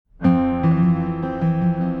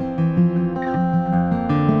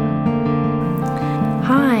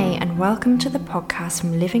welcome to the podcast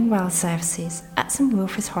from Living Well Services at St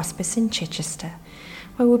Wilfrid's Hospice in Chichester,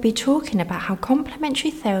 where we'll be talking about how complementary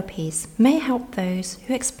therapies may help those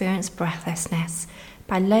who experience breathlessness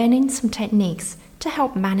by learning some techniques to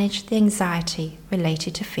help manage the anxiety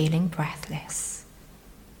related to feeling breathless.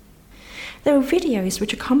 There are videos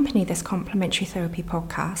which accompany this complementary therapy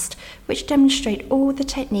podcast which demonstrate all the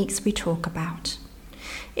techniques we talk about.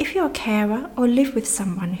 If you're a carer or live with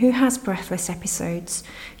someone who has breathless episodes,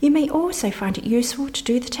 you may also find it useful to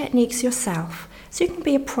do the techniques yourself so you can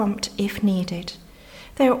be a prompt if needed.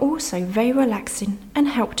 They are also very relaxing and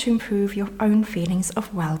help to improve your own feelings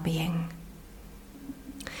of well-being.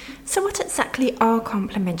 So what exactly are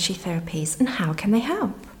complementary therapies and how can they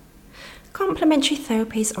help? Complementary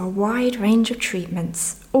therapies are a wide range of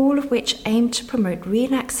treatments, all of which aim to promote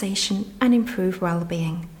relaxation and improve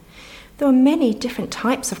well-being. There are many different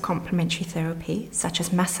types of complementary therapy, such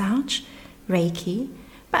as massage, Reiki,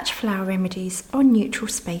 Bach flower remedies, or neutral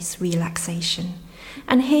space relaxation.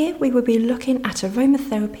 And here we will be looking at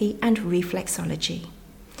aromatherapy and reflexology.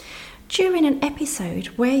 During an episode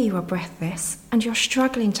where you are breathless and you're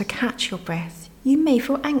struggling to catch your breath, you may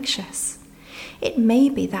feel anxious. It may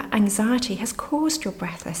be that anxiety has caused your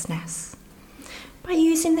breathlessness. By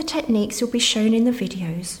using the techniques you'll be shown in the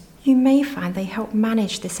videos, you may find they help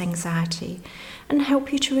manage this anxiety and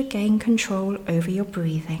help you to regain control over your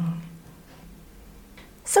breathing.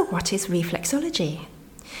 So what is reflexology?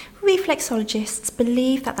 Reflexologists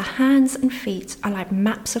believe that the hands and feet are like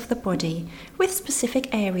maps of the body with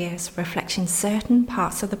specific areas reflecting certain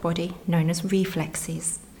parts of the body known as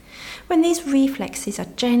reflexes. When these reflexes are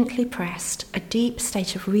gently pressed, a deep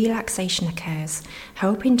state of relaxation occurs,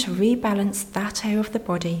 helping to rebalance that area of the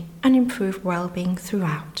body and improve well-being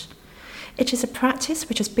throughout. It is a practice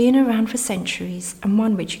which has been around for centuries and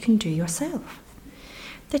one which you can do yourself.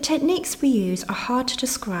 The techniques we use are hard to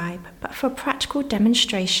describe, but for a practical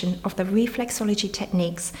demonstration of the reflexology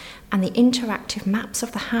techniques and the interactive maps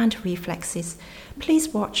of the hand reflexes, please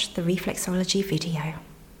watch the reflexology video.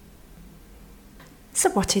 So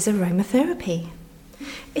what is aromatherapy?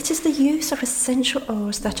 It is the use of essential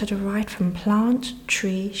oils that are derived from plant,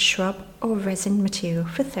 tree, shrub or resin material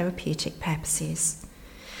for therapeutic purposes.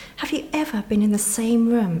 Have you ever been in the same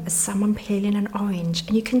room as someone peeling an orange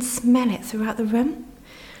and you can smell it throughout the room?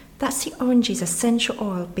 That's the orange's essential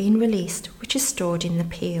oil being released, which is stored in the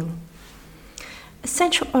peel.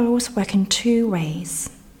 Essential oils work in two ways: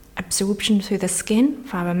 absorption through the skin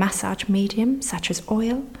via a massage medium such as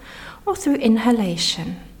oil, or through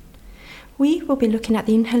inhalation. We will be looking at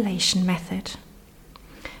the inhalation method.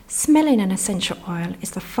 Smelling an essential oil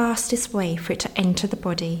is the fastest way for it to enter the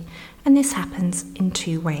body, and this happens in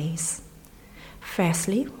two ways.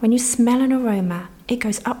 Firstly, when you smell an aroma, it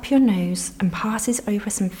goes up your nose and passes over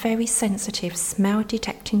some very sensitive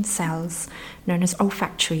smell-detecting cells known as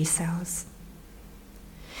olfactory cells.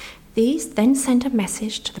 These then send a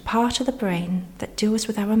message to the part of the brain that deals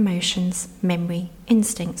with our emotions, memory,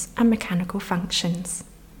 instincts, and mechanical functions.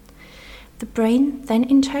 The brain then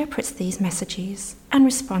interprets these messages and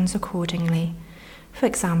responds accordingly. For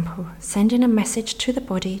example, sending a message to the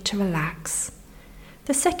body to relax.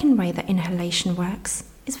 The second way that inhalation works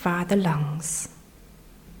is via the lungs.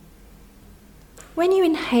 When you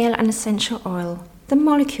inhale an essential oil, the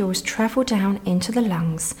molecules travel down into the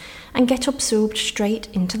lungs and get absorbed straight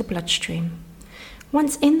into the bloodstream.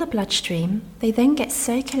 Once in the bloodstream, they then get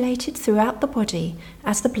circulated throughout the body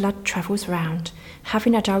as the blood travels round,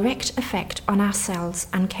 having a direct effect on our cells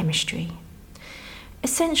and chemistry.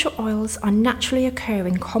 Essential oils are naturally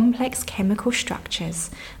occurring complex chemical structures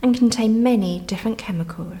and contain many different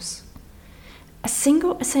chemicals. A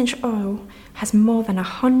single essential oil has more than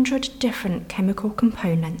 100 different chemical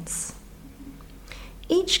components.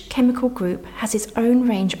 Each chemical group has its own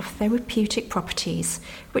range of therapeutic properties,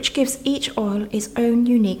 which gives each oil its own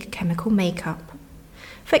unique chemical makeup.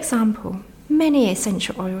 For example, many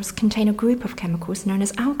essential oils contain a group of chemicals known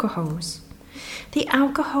as alcohols. The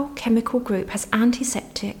alcohol chemical group has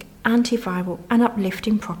antiseptic, antiviral, and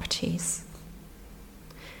uplifting properties.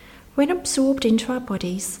 When absorbed into our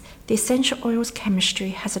bodies, the essential oil's chemistry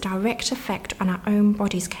has a direct effect on our own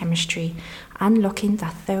body's chemistry, unlocking their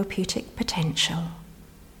therapeutic potential.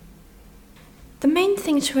 The main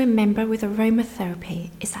thing to remember with aromatherapy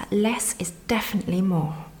is that less is definitely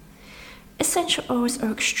more. Essential oils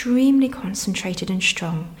are extremely concentrated and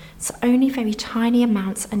strong, so only very tiny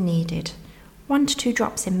amounts are needed, 1 to 2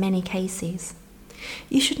 drops in many cases.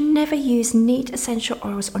 You should never use neat essential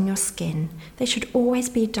oils on your skin. They should always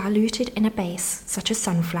be diluted in a base, such as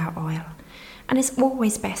sunflower oil, and it's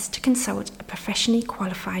always best to consult a professionally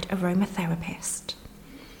qualified aromatherapist.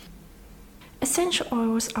 Essential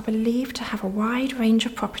oils are believed to have a wide range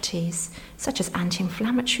of properties, such as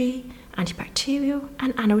anti-inflammatory, antibacterial,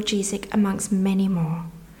 and analgesic, amongst many more.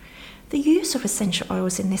 The use of essential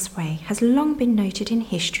oils in this way has long been noted in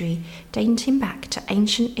history, dating back to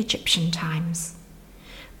ancient Egyptian times.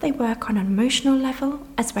 They work on an emotional level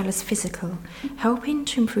as well as physical, helping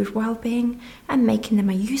to improve well-being and making them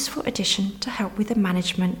a useful addition to help with the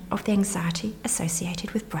management of the anxiety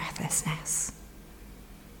associated with breathlessness.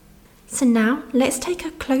 So now let's take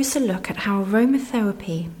a closer look at how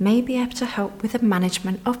aromatherapy may be able to help with the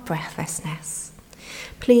management of breathlessness.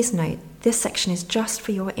 Please note, this section is just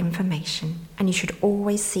for your information, and you should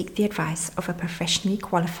always seek the advice of a professionally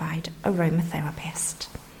qualified aromatherapist.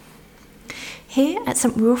 Here at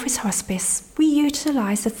St Wilfrid's Hospice, we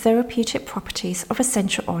utilise the therapeutic properties of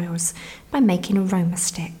essential oils by making aroma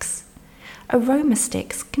sticks. Aroma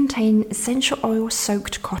sticks contain essential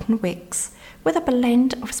oil-soaked cotton wicks with a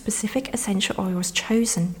blend of specific essential oils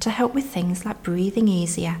chosen to help with things like breathing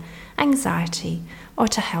easier, anxiety, or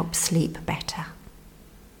to help sleep better.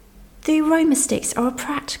 The aroma sticks are a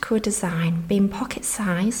practical design, being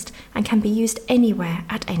pocket-sized and can be used anywhere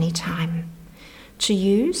at any time. To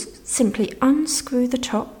use, simply unscrew the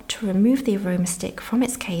top to remove the aroma stick from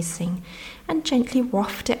its casing and gently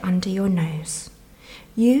waft it under your nose.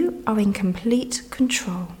 You are in complete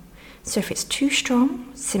control, so if it's too strong,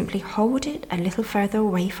 simply hold it a little further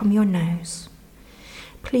away from your nose.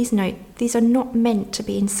 Please note, these are not meant to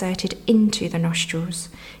be inserted into the nostrils,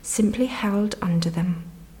 simply held under them.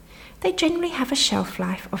 They generally have a shelf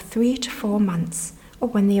life of 3 to 4 months, or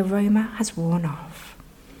when the aroma has worn off.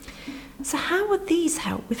 So how would these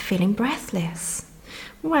help with feeling breathless?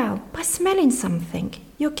 Well, by smelling something,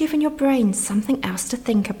 you're giving your brain something else to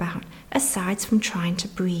think about, aside from trying to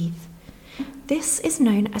breathe. This is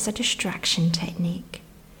known as a distraction technique.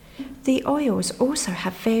 The oils also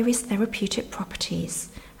have various therapeutic properties,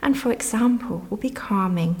 and for example, will be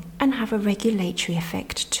calming and have a regulatory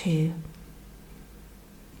effect too.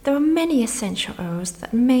 There are many essential oils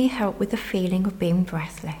that may help with the feeling of being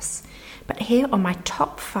breathless, but here are my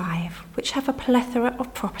top 5, which have a plethora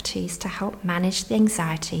of properties to help manage the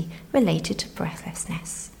anxiety related to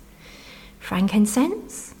breathlessness.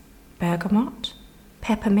 Frankincense, bergamot,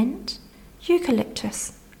 peppermint,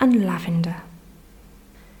 eucalyptus, and lavender.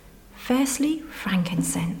 Firstly,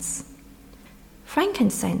 frankincense.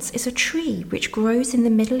 Frankincense is a tree which grows in the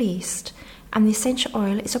Middle East, and the essential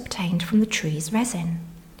oil is obtained from the tree's resin.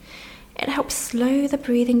 It helps slow the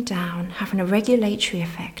breathing down, having a regulatory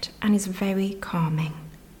effect, and is very calming.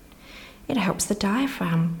 It helps the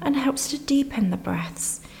diaphragm and helps to deepen the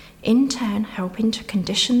breaths, in turn helping to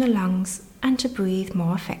condition the lungs and to breathe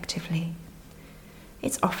more effectively.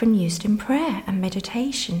 It's often used in prayer and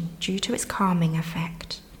meditation due to its calming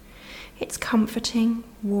effect. It's comforting,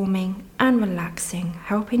 warming, and relaxing,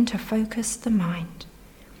 helping to focus the mind.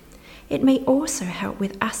 It may also help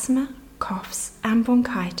with asthma, coughs, and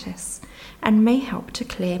bronchitis, and may help to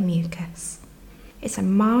clear mucus. It's a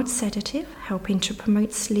mild sedative, helping to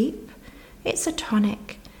promote sleep. It's a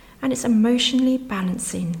tonic, and it's emotionally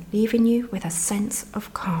balancing, leaving you with a sense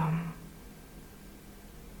of calm.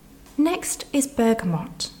 Next is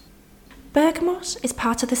bergamot. Bergamot is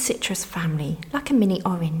part of the citrus family, like a mini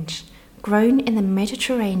orange, grown in the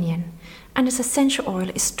Mediterranean, and its essential oil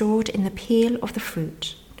is stored in the peel of the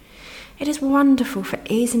fruit. It is wonderful for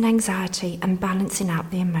easing anxiety and balancing out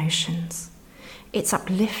the emotions. It's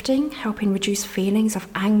uplifting, helping reduce feelings of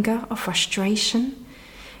anger or frustration.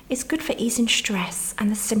 It's good for easing stress and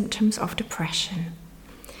the symptoms of depression.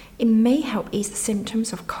 It may help ease the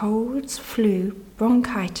symptoms of colds, flu,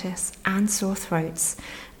 bronchitis, and sore throats,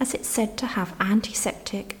 as it's said to have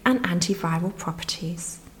antiseptic and antiviral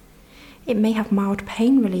properties. It may have mild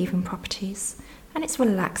pain-relieving properties, and it's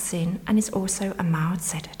relaxing and is also a mild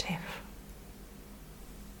sedative.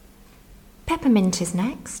 Peppermint is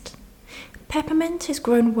next. Peppermint is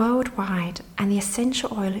grown worldwide, and the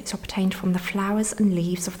essential oil is obtained from the flowers and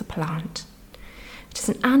leaves of the plant. It is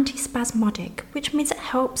an antispasmodic, which means it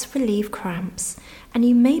helps relieve cramps, and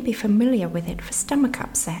you may be familiar with it for stomach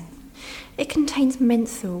upset. It contains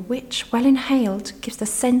menthol, which, when inhaled, gives the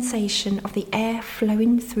sensation of the air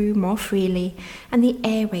flowing through more freely and the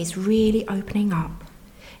airways really opening up.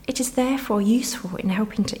 It is therefore useful in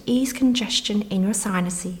helping to ease congestion in your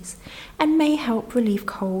sinuses and may help relieve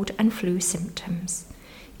cold and flu symptoms.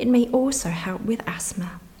 It may also help with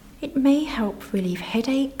asthma. It may help relieve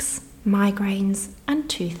headaches, migraines, and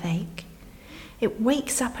toothache. It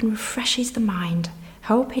wakes up and refreshes the mind,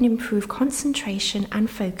 helping improve concentration and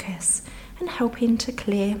focus, and helping to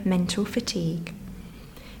clear mental fatigue.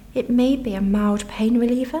 It may be a mild pain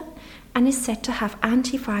reliever and is said to have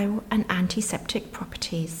antiviral and antiseptic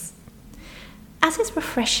properties. As it's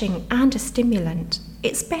refreshing and a stimulant,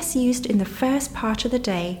 it's best used in the first part of the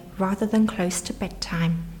day rather than close to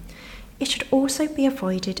bedtime. It should also be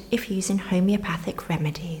avoided if using homeopathic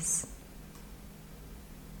remedies.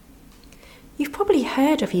 You've probably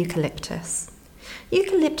heard of eucalyptus.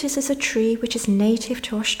 Eucalyptus is a tree which is native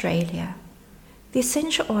to Australia. The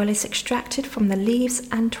essential oil is extracted from the leaves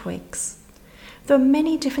and twigs. There are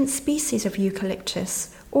many different species of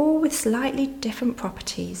eucalyptus, all with slightly different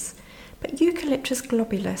properties, but Eucalyptus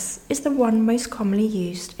globulus is the one most commonly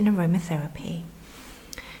used in aromatherapy.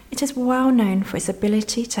 It is well known for its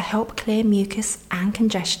ability to help clear mucus and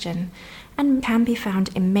congestion and can be found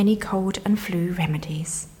in many cold and flu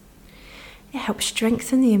remedies. It helps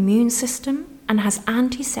strengthen the immune system and has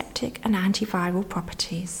antiseptic and antiviral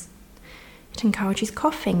properties. It encourages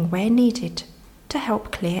coughing where needed to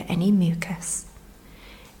help clear any mucus.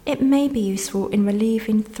 It may be useful in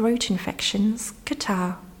relieving throat infections,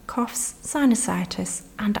 catarrh, coughs, sinusitis,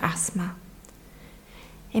 and asthma.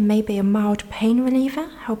 It may be a mild pain reliever,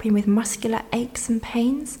 helping with muscular aches and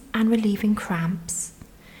pains and relieving cramps.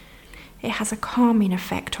 It has a calming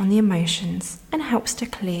effect on the emotions and helps to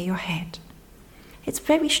clear your head. It's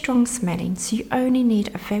very strong smelling, so you only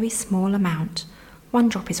need a very small amount. 1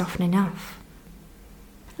 drop is often enough.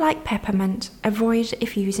 Like peppermint, avoid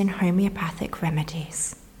if using homeopathic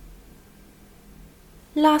remedies.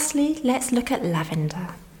 Lastly, let's look at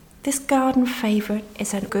lavender. This garden favourite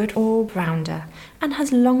is a good all-rounder and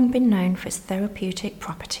has long been known for its therapeutic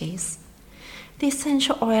properties. The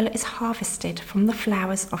essential oil is harvested from the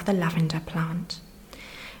flowers of the lavender plant.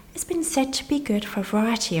 It's been said to be good for a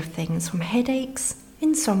variety of things from headaches,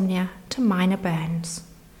 insomnia to minor burns.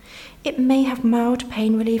 It may have mild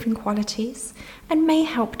pain relieving qualities and may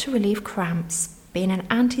help to relieve cramps, being an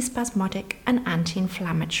antispasmodic and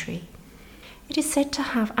anti-inflammatory. It is said to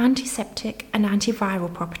have antiseptic and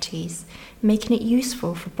antiviral properties, making it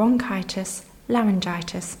useful for bronchitis,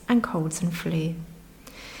 laryngitis, and colds and flu.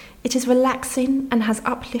 It is relaxing and has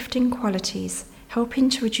uplifting qualities, helping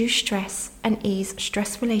to reduce stress and ease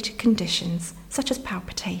stress-related conditions such as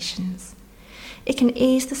palpitations. It can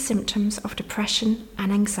ease the symptoms of depression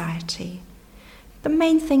and anxiety. The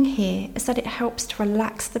main thing here is that it helps to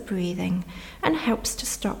relax the breathing and helps to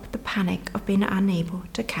stop the panic of being unable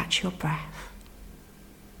to catch your breath.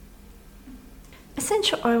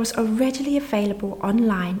 Essential oils are readily available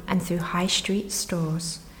online and through high street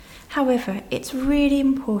stores. However, it's really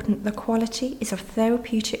important the quality is of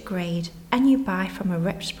therapeutic grade and you buy from a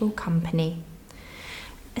reputable company.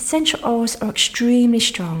 Essential oils are extremely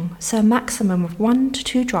strong, so a maximum of 1 to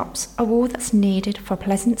 2 drops are all that's needed for a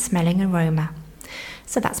pleasant smelling aroma.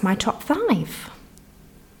 So that's my top 5.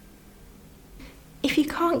 If you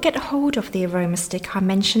can't get hold of the aroma stick I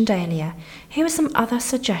mentioned earlier, here are some other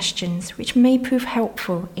suggestions which may prove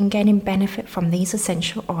helpful in gaining benefit from these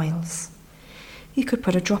essential oils. You could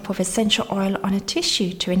put a drop of essential oil on a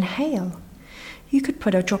tissue to inhale. You could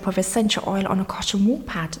put a drop of essential oil on a cotton wool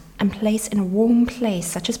pad and place in a warm place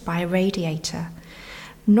such as by a radiator,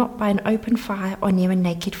 not by an open fire or near a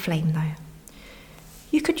naked flame though.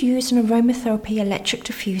 You could use an aromatherapy electric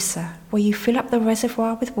diffuser where you fill up the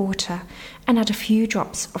reservoir with water and add a few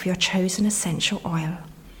drops of your chosen essential oil.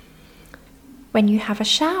 When you have a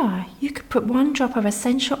shower, you could put 1 drop of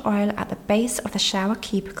essential oil at the base of the shower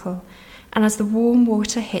cubicle and as the warm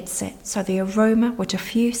water hits it so the aroma will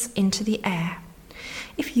diffuse into the air.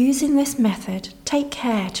 If using this method, take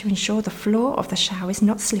care to ensure the floor of the shower is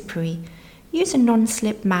not slippery. Use a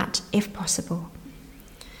non-slip mat if possible.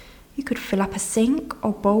 You could fill up a sink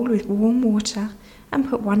or bowl with warm water and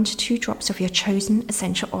put 1 to 2 drops of your chosen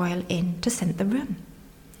essential oil in to scent the room.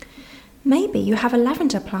 Maybe you have a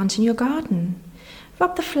lavender plant in your garden.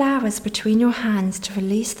 Rub the flowers between your hands to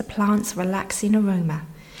release the plant's relaxing aroma.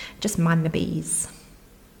 Just mind the bees.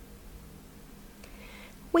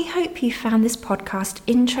 We hope you found this podcast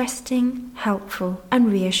interesting, helpful, and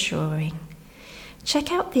reassuring.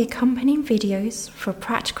 Check out the accompanying videos for a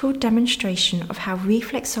practical demonstration of how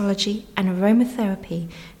reflexology and aromatherapy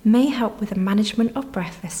may help with the management of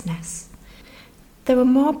breathlessness. There are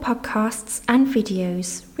more podcasts and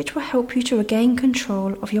videos which will help you to regain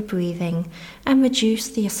control of your breathing and reduce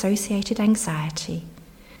the associated anxiety.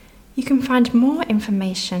 You can find more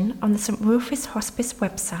information on the St Wilfrid's Hospice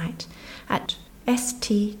website at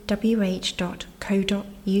stwh.co.uk.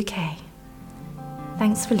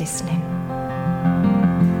 Thanks for listening.